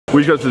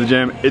We just got to the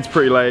gym, it's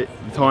pretty late.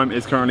 The time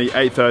is currently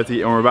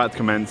 8:30 and we're about to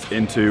commence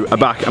into a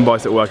back and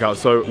bicep workout.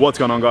 So what's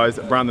going on, guys?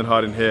 Brandon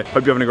Hardin here.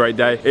 Hope you're having a great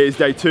day. It is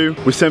day 2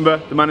 with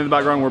Simba, the man in the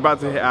background. We're about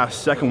to hit our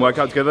second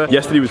workout together.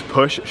 Yesterday was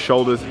push,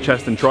 shoulders,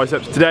 chest and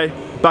triceps. Today,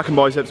 back and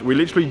biceps. We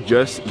literally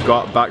just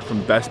got back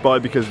from Best Buy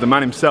because the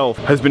man himself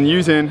has been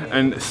using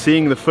and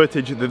seeing the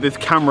footage that this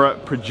camera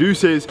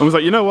produces and was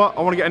like, you know what?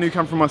 I want to get a new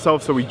camera for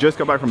myself. So we just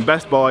got back from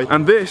Best Buy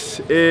and this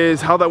is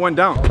how that went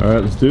down. All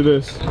right, let's do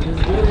this.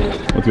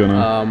 What's going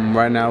on?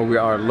 Right now we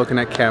are looking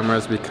at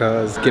cameras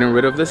because getting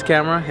rid of this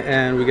camera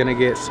and we're gonna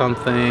get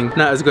something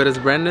not as good as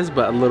Brandon's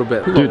but a little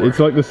bit lower. Dude, it's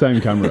like the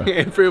same camera.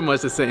 Pretty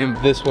much the same.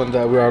 This one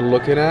that we are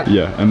looking at.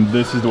 Yeah, and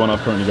this is the one I've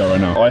currently got right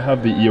now. I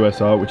have the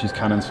EOS R, which is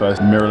Canon's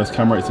first mirrorless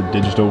camera. It's a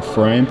digital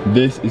frame.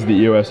 This is the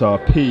EOS R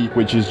P,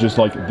 which is just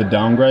like the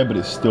downgrade, but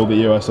it's still the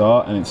EOS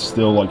R and it's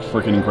still like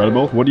freaking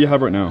incredible. What do you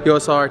have right now?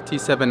 EOS R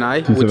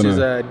T7i, which is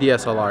a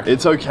DSLR.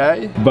 It's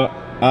okay, but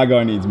our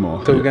guy needs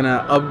more. So we're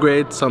gonna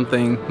upgrade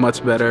something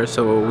much better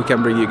so we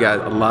can bring you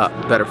guys a lot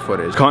better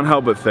footage. Can't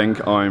help but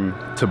think I'm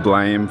to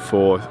blame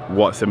for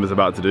what Simba's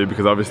about to do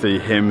because obviously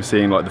him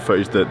seeing like the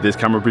footage that this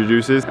camera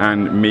produces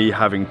and me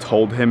having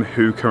told him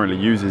who currently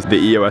uses the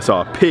EOS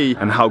R P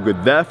and how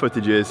good their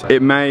footage is,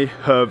 it may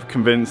have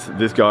convinced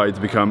this guy to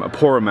become a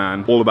poorer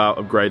man, all about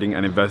upgrading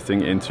and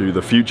investing into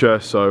the future.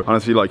 So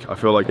honestly, like I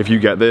feel like if you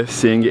get this,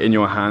 seeing it in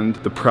your hand,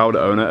 the proud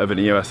owner of an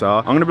EOS R,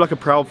 I'm gonna be like a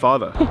proud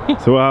father.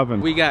 So what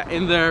happened? We got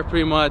in there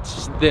pretty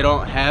much, they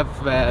don't have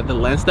the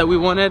lens that we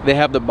wanted. They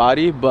have the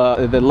body,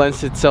 but the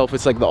lens itself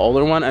is like the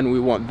older one and we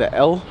want the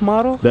L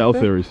model. The L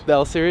series. The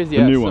L series,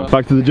 yeah. The new one.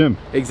 Back to the gym.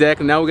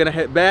 Exactly. Now we're gonna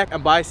hit back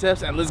and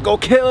biceps and let's go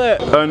kill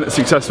it.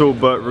 Unsuccessful,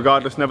 but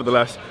regardless,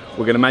 nevertheless,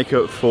 we're gonna make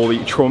up for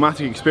the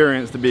traumatic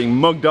experience to being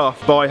mugged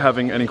off by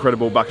having an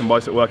incredible back and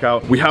bicep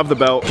workout. We have the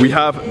belt, we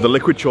have the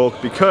liquid chalk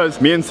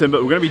because me and Simba,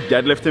 we're gonna be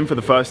deadlifting for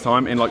the first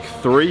time in like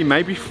 3,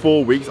 maybe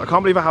 4 weeks. I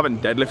can't believe I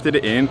haven't deadlifted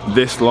it in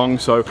this long,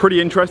 so pretty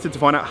interested to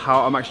find out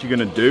how I'm actually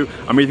gonna do.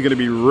 I'm either gonna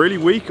be really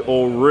weak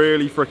or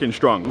really freaking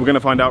strong. We're gonna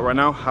find out right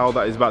now how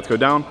that is about to go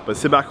down, but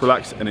sit back,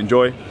 relax, and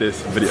enjoy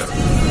this video.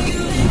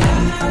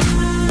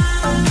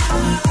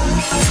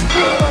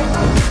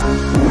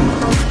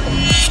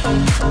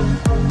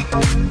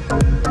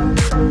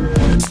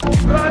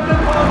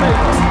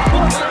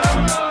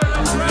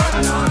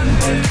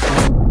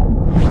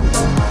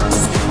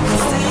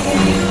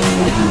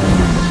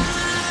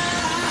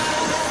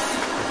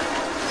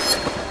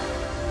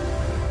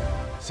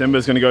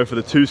 Simba's gonna go for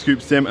the 2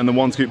 scoop stim and the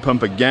 1 scoop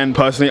pump again.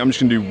 Personally, I'm just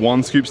gonna do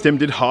 1 scoop stim.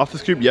 Did half the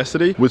scoop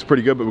yesterday, was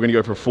pretty good, but we're gonna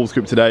go for a full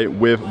scoop today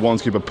with 1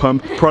 scoop of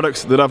pump.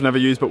 Products that I've never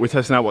used, but we're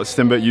testing out what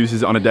Simba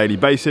uses on a daily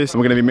basis. And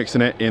we're gonna be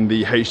mixing it in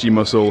the HG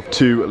Muscle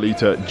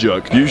 2-liter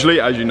jug.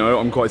 Usually, as you know,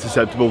 I'm quite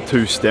susceptible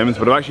to stims,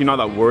 but I'm actually not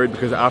that worried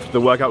because after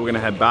the workout, we're gonna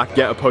head back,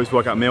 get a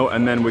post-workout meal,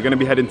 and then we're gonna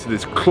be heading to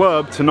this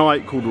club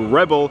tonight called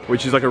Rebel,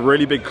 which is like a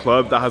really big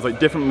club that has like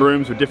different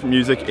rooms with different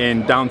music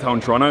in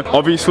downtown Toronto.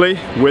 Obviously,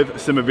 with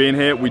Simba being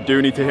here, we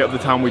do need to hit up the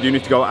town. We do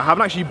need to go. I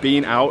haven't actually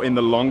been out in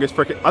the longest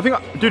freaking, I think,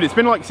 dude, it's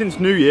been like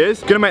since New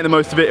Year's. Gonna make the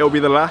most of it. It'll be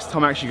the last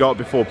time I actually go out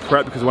before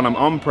prep because when I'm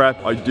on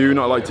prep, I do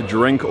not like to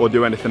drink or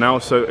do anything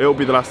else. So it'll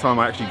be the last time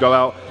I actually go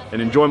out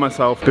and enjoy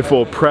myself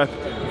before prep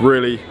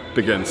really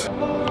begins.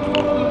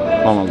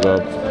 Oh my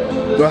God.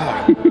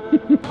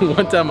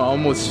 One time I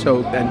almost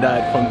choked and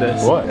died from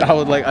this. What? I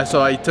was like,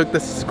 so I took the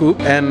scoop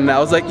and I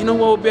was like, you know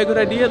what would be a good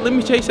idea? Let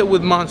me chase it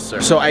with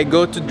Monster. So I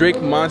go to drink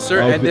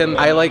Monster and then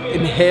I like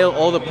inhale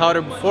all the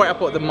powder before I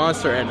put the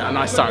Monster in and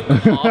I start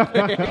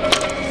coughing.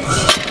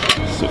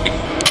 Sick.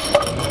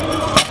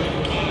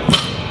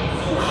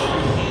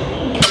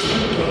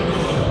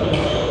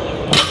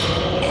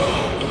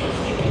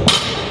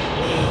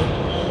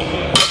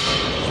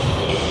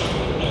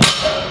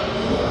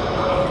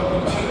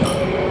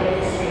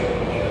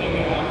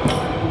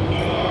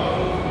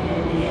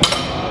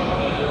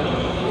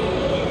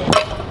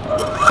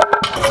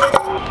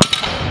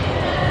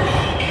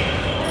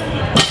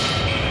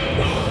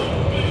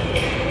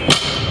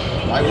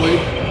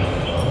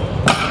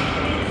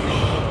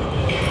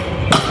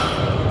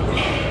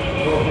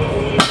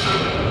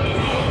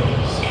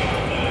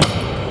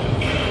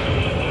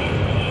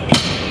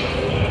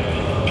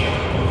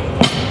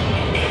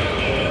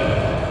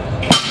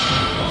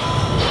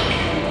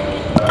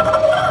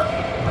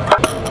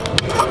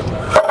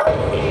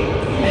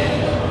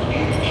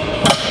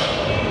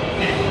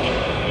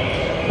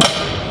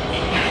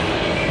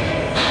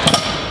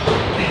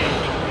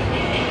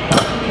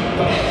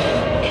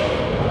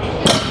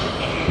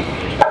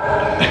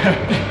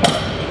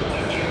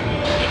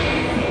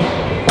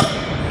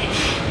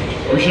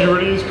 We should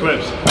already use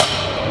clips.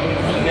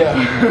 Yeah.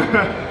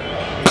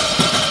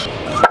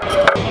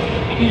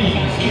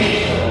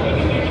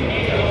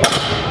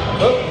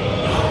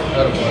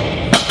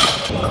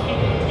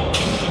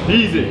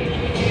 Easy.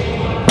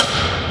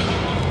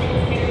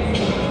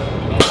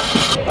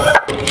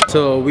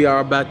 So we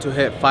are about to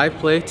hit 5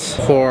 plates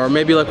for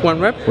maybe like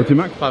 1 rep. What's your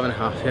max?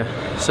 5.5,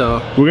 yeah.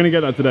 So we're gonna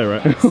get that today,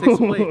 right? 6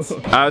 plates.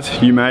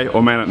 As you may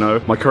or may not know,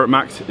 my current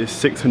max is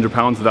 600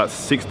 pounds, so that's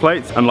 6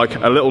 plates. And like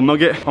a little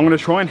nugget, I'm gonna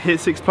try and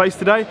hit 6 plates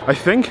today. I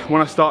think when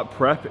I start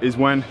prep is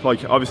when,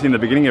 like obviously in the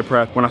beginning of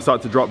prep, when I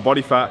start to drop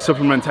body fat,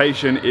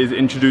 supplementation is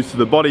introduced to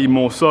the body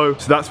more so.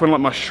 So that's when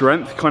like my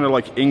strength kind of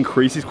like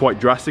increases quite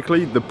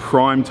drastically, the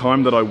prime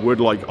time that I would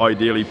like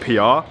ideally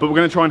PR. But we're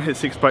gonna try and hit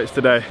 6 plates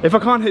today. If I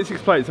can't hit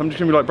 6 plates, I'm just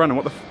gonna be like, Brandon,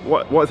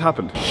 what has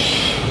happened?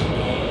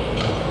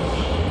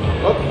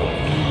 Oh.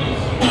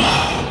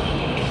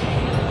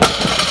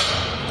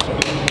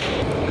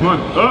 Come on.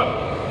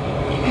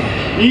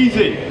 Oh.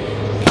 Easy.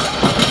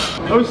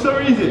 That was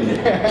so easy.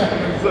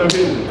 So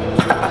easy.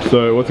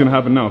 So what's gonna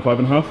happen now?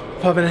 5.5?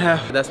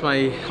 5.5. That's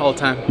my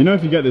all-time. You know,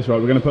 if you get this right,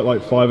 we're gonna put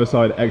like 5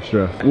 aside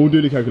extra. We'll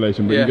do the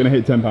calculation, but you're gonna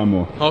hit £10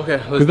 more. Okay,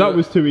 let's do it. Because that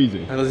was too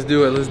easy. Let's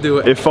do it, let's do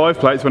it. If 5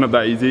 plates went up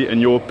that easy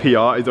and your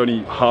PR is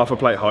only half a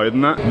plate higher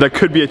than that, there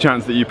could be a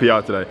chance that you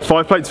PR today.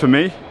 5 plates for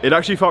me, it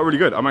actually felt really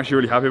good. I'm actually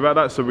really happy about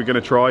that. So we're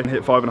gonna try and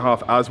hit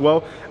 5.5 as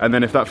well. And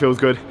then if that feels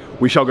good,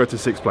 we shall go to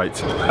 6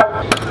 plates.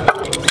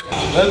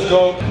 Let's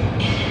go.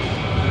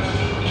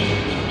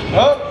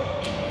 Up.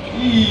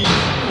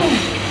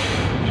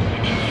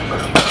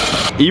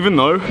 Even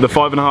though the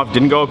 5.5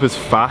 didn't go up as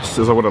fast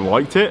as I would have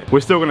liked it, we're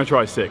still gonna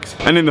try 6.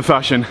 And in the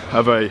fashion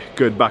of a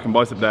good back and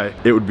bicep day,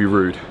 it would be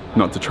rude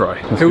not to try.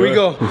 Here we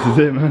go. This is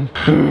it, man.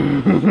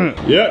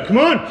 Yeah, come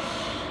on.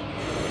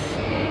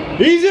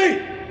 Easy.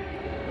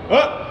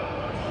 Up.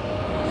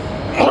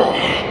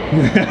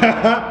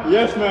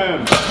 Yes,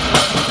 man.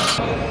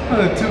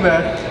 Not too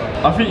bad.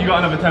 I think you got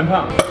another £10.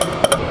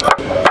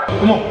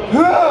 Come on.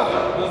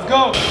 Let's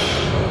go.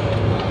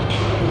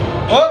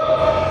 Up,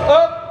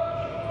 up.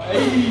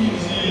 Easy.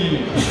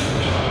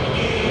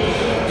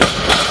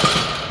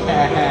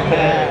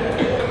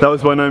 That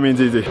was by no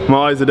means easy.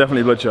 My eyes are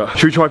definitely bloodshot.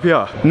 Should we try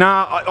PR?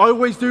 Nah, I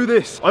always do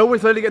this. I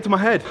always let it get to my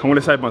head. I'm gonna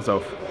save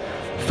myself.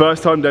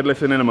 First time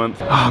deadlifting in a month.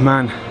 Oh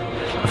man,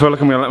 I feel like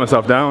I'm gonna let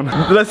myself down.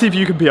 Let's see if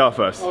you can PR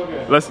first.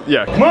 Okay.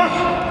 Yeah, come on.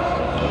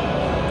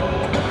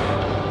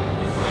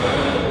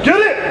 Get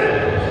it!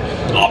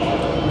 Oh,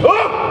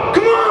 oh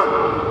come on!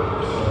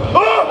 Oh!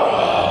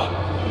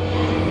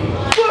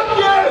 Fuck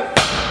yes!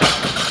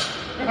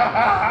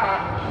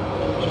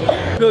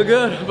 Feel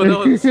good, but that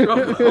was a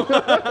struggle.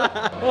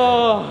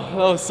 Oh, that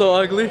was so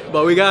ugly,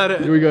 but we got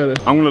it. We got it.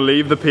 I'm gonna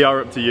leave the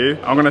PR up to you.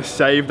 I'm gonna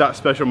save that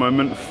special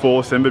moment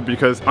for Simba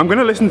because I'm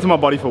gonna listen to my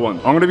body for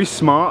once. I'm gonna be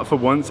smart for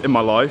once in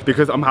my life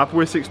because I'm happy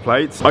with 6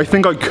 plates. I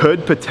think I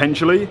could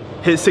potentially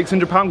hit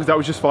 600 pounds because that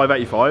was just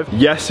 585.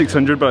 Yes,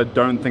 600, but I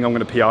don't think I'm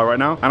gonna PR right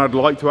now. And I'd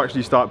like to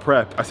actually start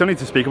prep. I still need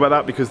to speak about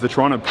that because the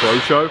Toronto Pro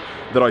Show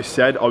that I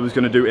said I was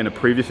gonna do in a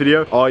previous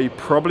video, I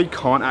probably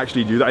can't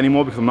actually do that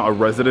anymore because I'm not a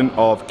resident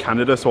of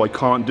Canada, so I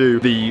can't do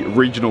the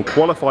regional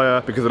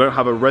qualifier because I don't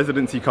have a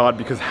residency card,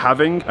 because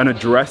having an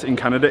address in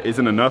Canada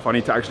isn't enough. I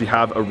need to actually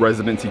have a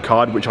residency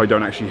card, which I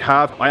don't actually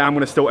have. I am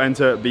gonna still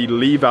enter the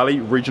Lee Valley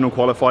regional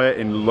qualifier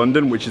in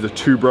London, which is a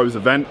 2 bros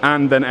event,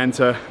 and then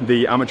enter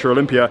the Amateur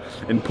Olympia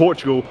in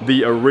Portugal,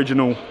 the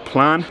original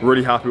plan.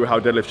 Really happy with how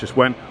deadlift just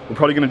went. We're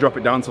probably gonna drop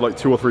it down to like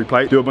 2 or 3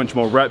 plates, do a bunch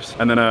more reps,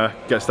 and then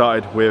get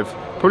started with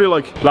probably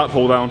like lat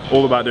pull down,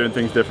 all about doing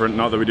things different.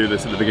 Not that we do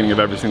this at the beginning of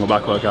every single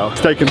back workout.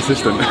 Stay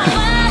consistent.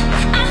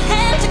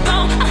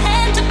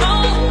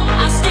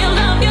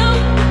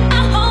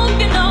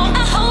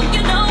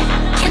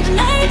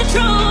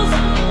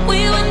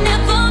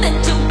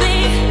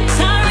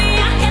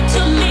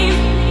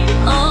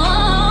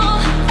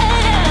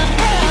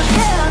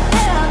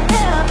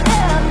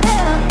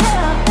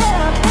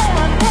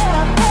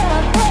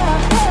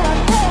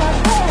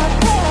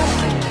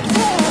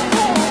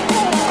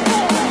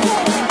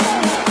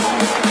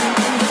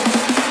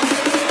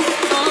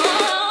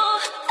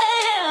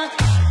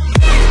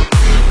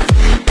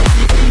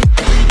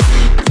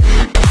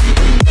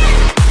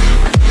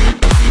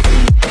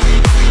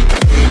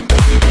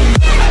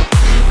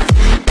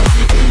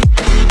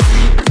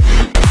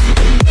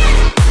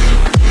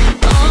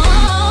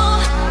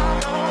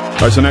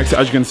 Alright, so next,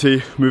 as you can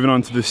see, moving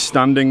on to the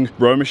standing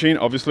row machine.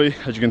 Obviously,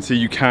 as you can see,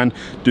 you can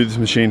do this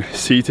machine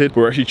seated.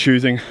 We're actually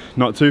choosing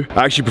not to.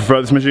 I actually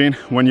prefer this machine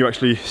when you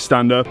actually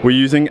stand up. We're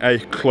using a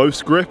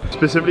close grip,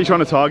 specifically trying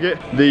to target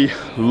the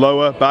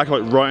lower back,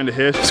 like right under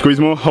here. Squeeze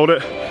more, hold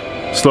it,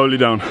 slowly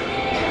down.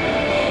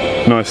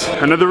 Nice.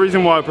 Another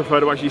reason why I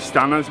prefer to actually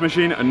stand on this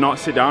machine and not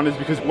sit down is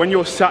because when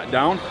you're sat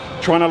down,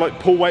 trying to like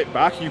pull weight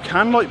back, you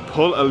can like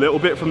pull a little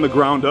bit from the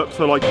ground up.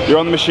 So like you're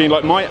on the machine,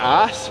 like my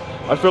ass,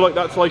 I feel like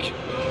that's like,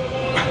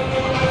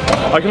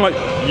 I can like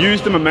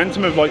use the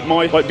momentum of like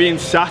my being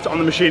sat on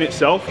the machine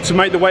itself to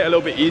make the weight a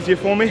little bit easier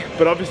for me.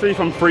 But obviously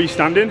if I'm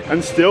freestanding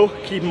and still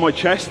keeping my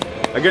chest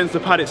against the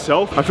pad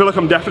itself, I feel like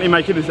I'm definitely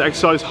making this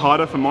exercise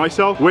harder for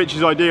myself, which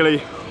is ideally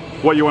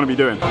what you want to be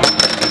doing.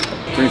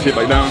 Bring your seat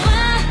back down.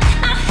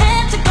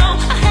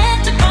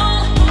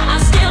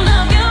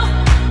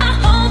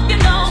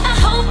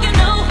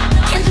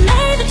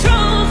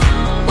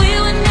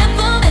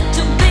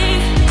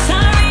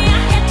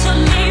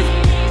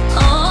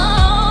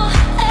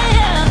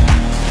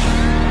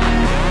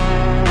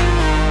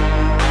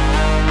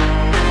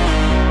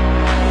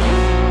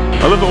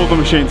 love all the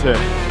machines here.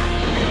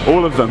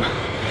 All of them.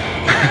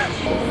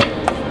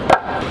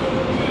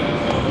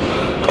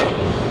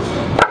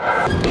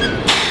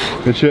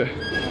 Good shit.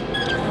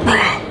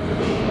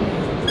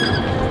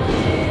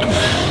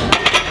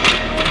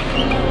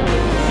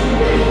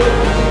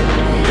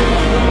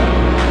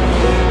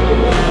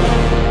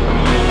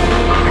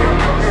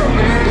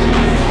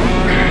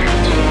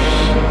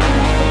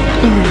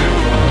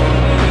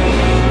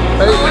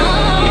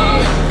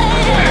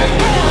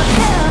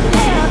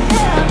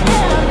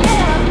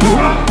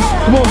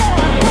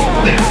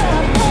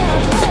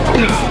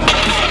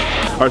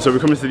 Alright, so we're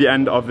coming to the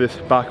end of this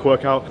back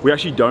workout. We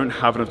actually don't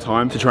have enough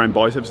time to train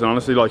biceps, and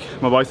honestly, like,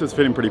 my biceps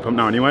feeling pretty pumped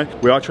now anyway.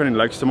 We are training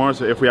legs tomorrow,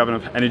 so if we have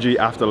enough energy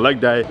after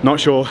leg day, not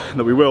sure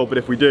that we will, but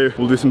if we do,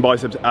 we'll do some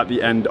biceps at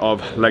the end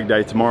of leg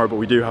day tomorrow, but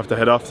we do have to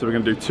head off, so we're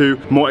gonna do 2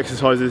 more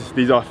exercises.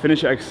 These are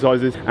finisher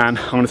exercises, and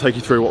I'm gonna take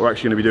you through what we're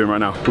actually gonna be doing right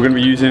now. We're gonna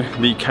be using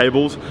the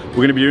cables.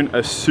 We're gonna be doing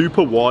a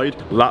super wide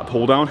lat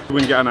pull down. We're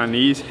gonna get on our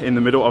knees in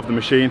the middle of the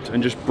machine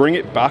and just bring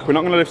it back. We're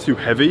not gonna lift too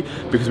heavy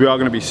because we are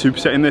gonna be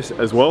supersetting this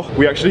as well.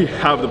 We actually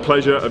have the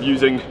pleasure of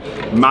using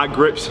mag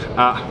grips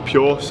at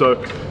Pure, so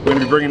we're going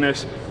to be bringing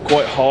this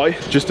quite high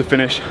just to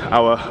finish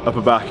our upper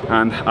back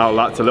and our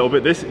lats a little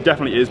bit. This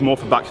definitely is more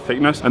for back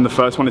thickness, and the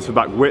first one is for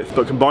back width,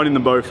 but combining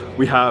them both,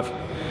 we have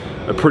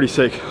a pretty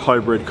sick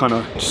hybrid kind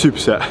of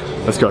superset.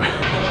 Let's go.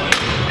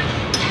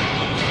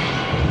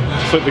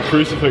 It's like the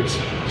crucifix.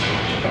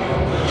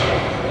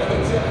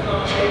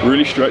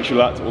 Really stretch your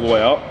lats all the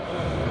way out.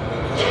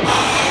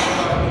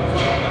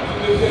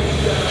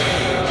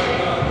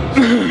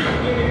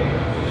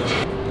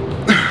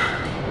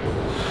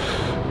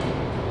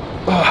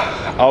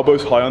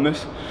 Elbows high on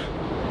this.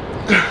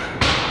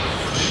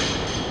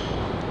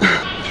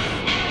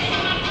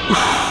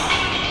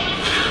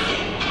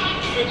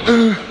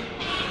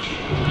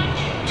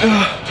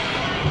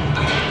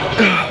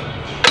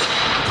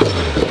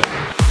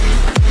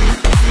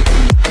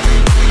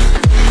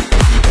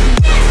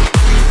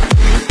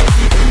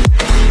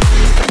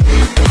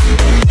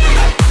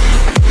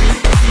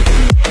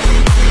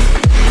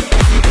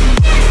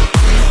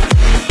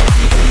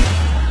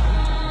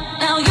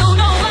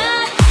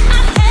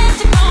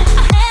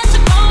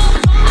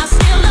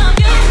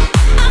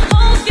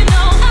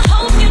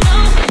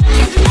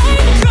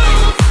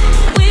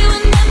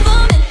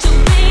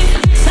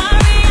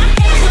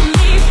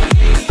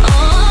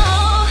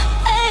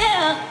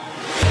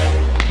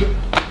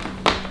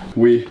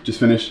 We just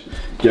finished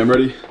getting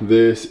ready.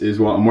 This is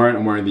what I'm wearing.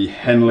 I'm wearing the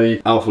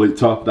Henley Alpha Elite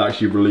top that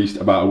actually released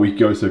about a week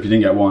ago. So if you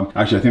didn't get one,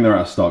 actually I think they're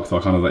out of stock, so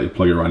I kind of let you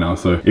plug it right now.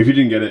 So if you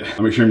didn't get it,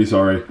 I'm extremely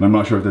sorry. And I'm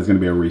not sure if there's gonna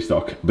be a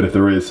restock, but if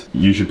there is,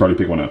 you should probably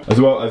pick one up.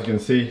 As well, as you can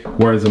see,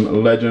 wearing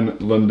some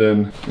Legend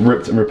London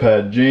ripped and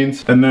repaired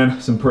jeans, and then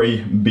some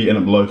pretty beaten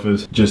up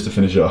loafers just to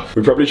finish it off.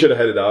 We probably should have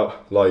headed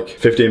out like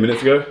 15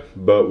 minutes ago,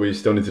 but we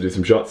still need to do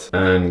some shots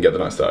and get the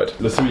night started.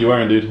 Let's see what you're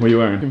wearing, dude. What are you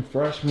wearing? Looking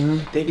fresh, man.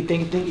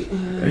 Thank you.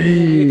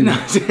 Hey.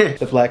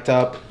 The black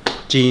top,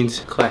 jeans,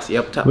 classy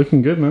up top.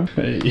 Looking good, man.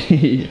 Hey.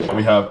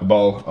 We have a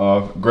bowl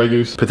of Grey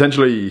Goose,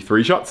 potentially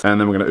 3 shots,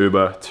 and then we're gonna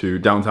Uber to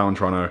downtown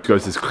Toronto to go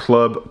to this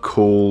club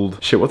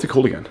called, shit, what's it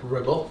called again?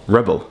 Rebel.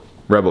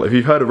 If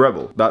you've heard of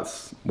Rebel,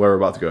 that's where we're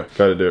about to go.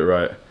 Gotta do it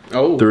right.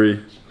 Oh.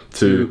 3,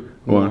 2,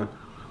 1.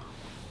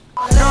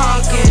 I'm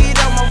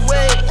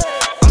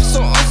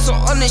so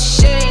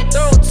unashamed,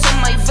 throats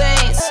on my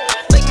veins.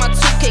 Like my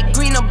 2K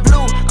green or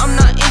blue, I'm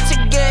not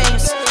into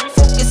games.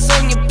 Focus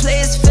on your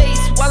player's face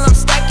while I'm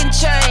stacking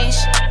change.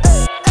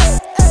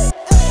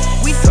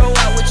 We throw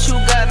out what you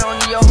got on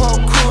your whole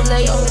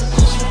Kool-Aid. I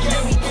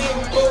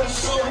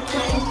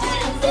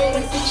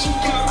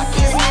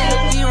can't stand to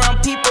be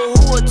around people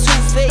who are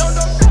two-faced.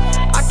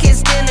 I can't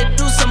stand to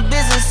do some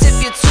business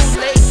if you're too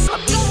late. I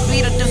beat the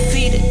beat or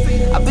defeated.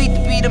 I beat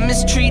the beat or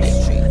mistreated.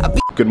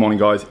 Good morning,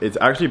 guys. It's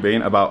actually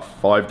been about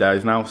 5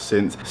 days now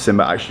since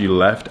Simba actually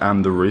left,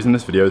 and the reason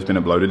this video has been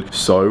uploaded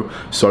so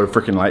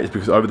freaking late is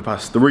because over the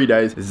past 3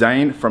 days,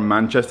 Zane from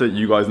Manchester,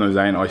 you guys know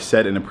Zane, I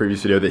said in a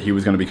previous video that he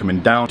was going to be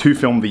coming down to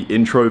film the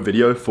intro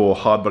video for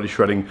Hard Body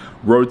Shredding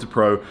Road to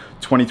Pro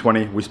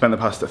 2020. We spent the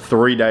past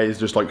 3 days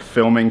just like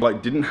filming,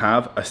 like didn't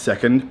have a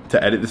second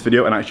to edit this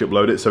video and actually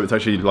upload it, so it's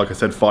actually, like I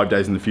said, 5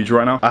 days in the future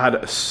right now. I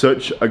had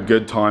such a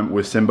good time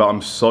with Simba.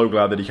 I'm so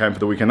glad that he came for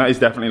the weekend. That is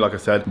definitely, like I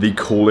said, the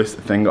coolest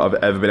thing I've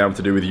ever been able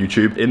to do with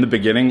YouTube. In the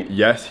beginning,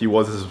 yes, he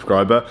was a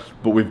subscriber,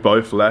 but we've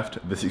both left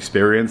this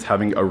experience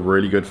having a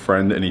really good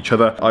friend in each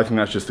other. I think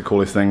that's just the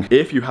coolest thing.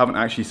 If you haven't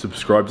actually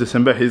subscribed to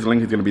Simba, his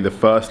link is going to be the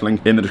first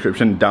link in the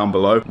description down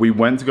below. We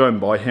went to go and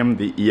buy him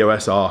the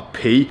EOS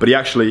R-P, but he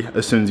actually,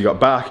 as soon as he got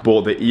back,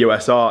 bought the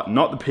EOS R,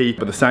 not the P,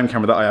 but the same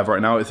camera that I have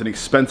right now. It's an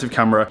expensive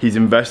camera. He's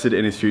invested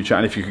in his future,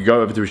 and if you could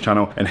go over to his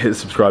channel and hit the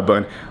subscribe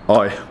button,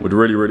 I would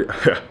really what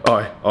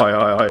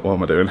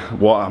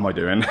am I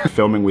doing?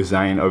 Filming with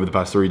Zane over the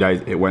past 3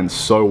 days, it went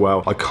so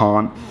well. I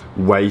can't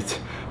wait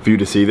for you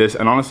to see this.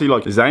 And honestly,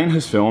 like, Zane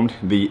has filmed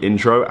the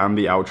intro and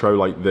the outro,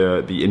 like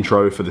the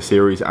intro for the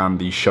series and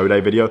the show day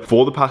video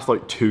for the past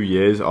like 2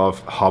 years of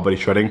Hard Body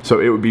Shredding. So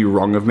it would be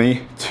wrong of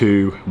me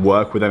to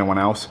work with anyone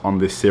else on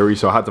this series.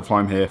 So I had to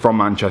fly him here from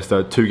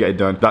Manchester to get it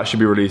done. That should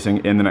be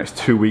releasing in the next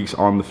 2 weeks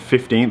on the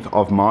 15th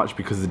of March,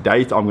 because the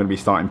date I'm going to be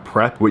starting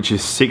prep, which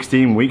is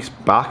 16 weeks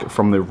back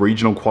from the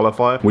regional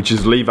qualifier, which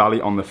is Lee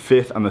Valley on the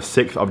 5th and the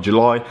 6th of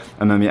July,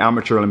 and then the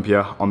Amateur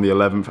Olympia on the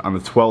 11th and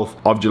the 12th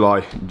of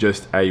July,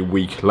 just a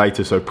week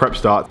later. So prep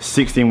starts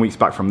 16 weeks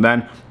back from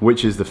then,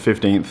 which is the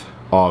 15th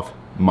of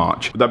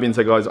March. With that being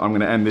said, guys, I'm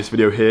going to end this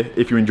video here.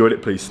 If you enjoyed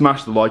it, please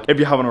smash the like. If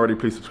you haven't already,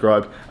 please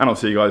subscribe, and I'll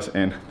see you guys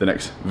in the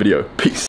next video. Peace.